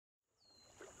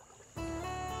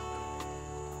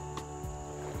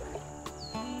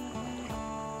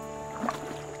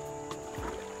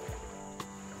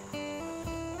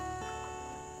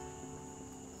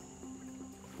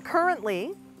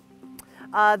Currently,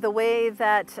 the way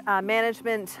that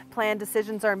management plan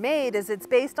decisions are made is it's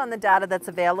based on the data that's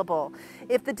available.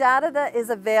 If the data that is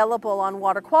available on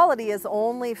water quality is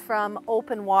only from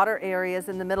open water areas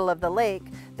in the middle of the lake,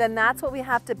 then that's what we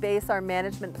have to base our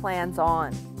management plans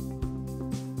on.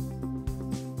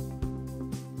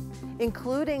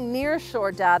 Including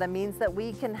nearshore data means that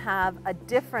we can have a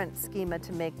different schema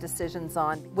to make decisions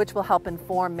on, which will help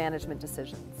inform management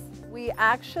decisions. We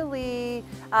actually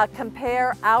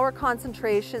compare our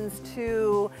concentrations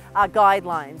to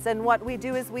guidelines, and what we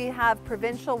do is we have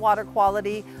provincial water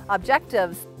quality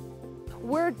objectives.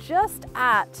 We're just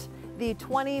at the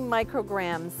 20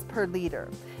 micrograms per liter,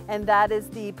 and that is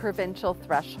the provincial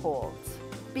threshold.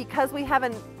 Because we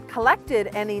haven't collected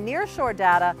any nearshore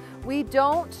data, we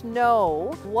don't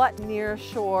know what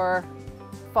nearshore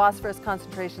phosphorus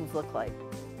concentrations look like.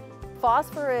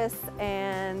 Phosphorus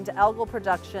and algal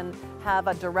production have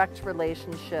a direct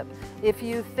relationship. If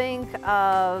you think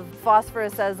of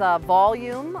phosphorus as a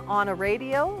volume on a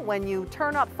radio, when you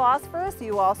turn up phosphorus,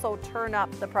 you also turn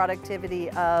up the productivity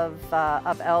of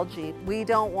algae. We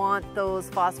don't want those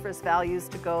phosphorus values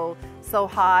to go so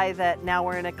high that now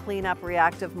we're in a cleanup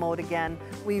reactive mode again.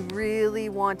 We really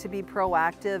want to be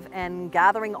proactive and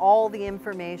gathering all the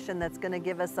information that's going to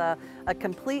give us a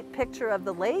complete picture of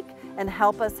the lake and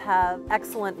help us have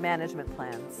excellent management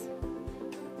plans.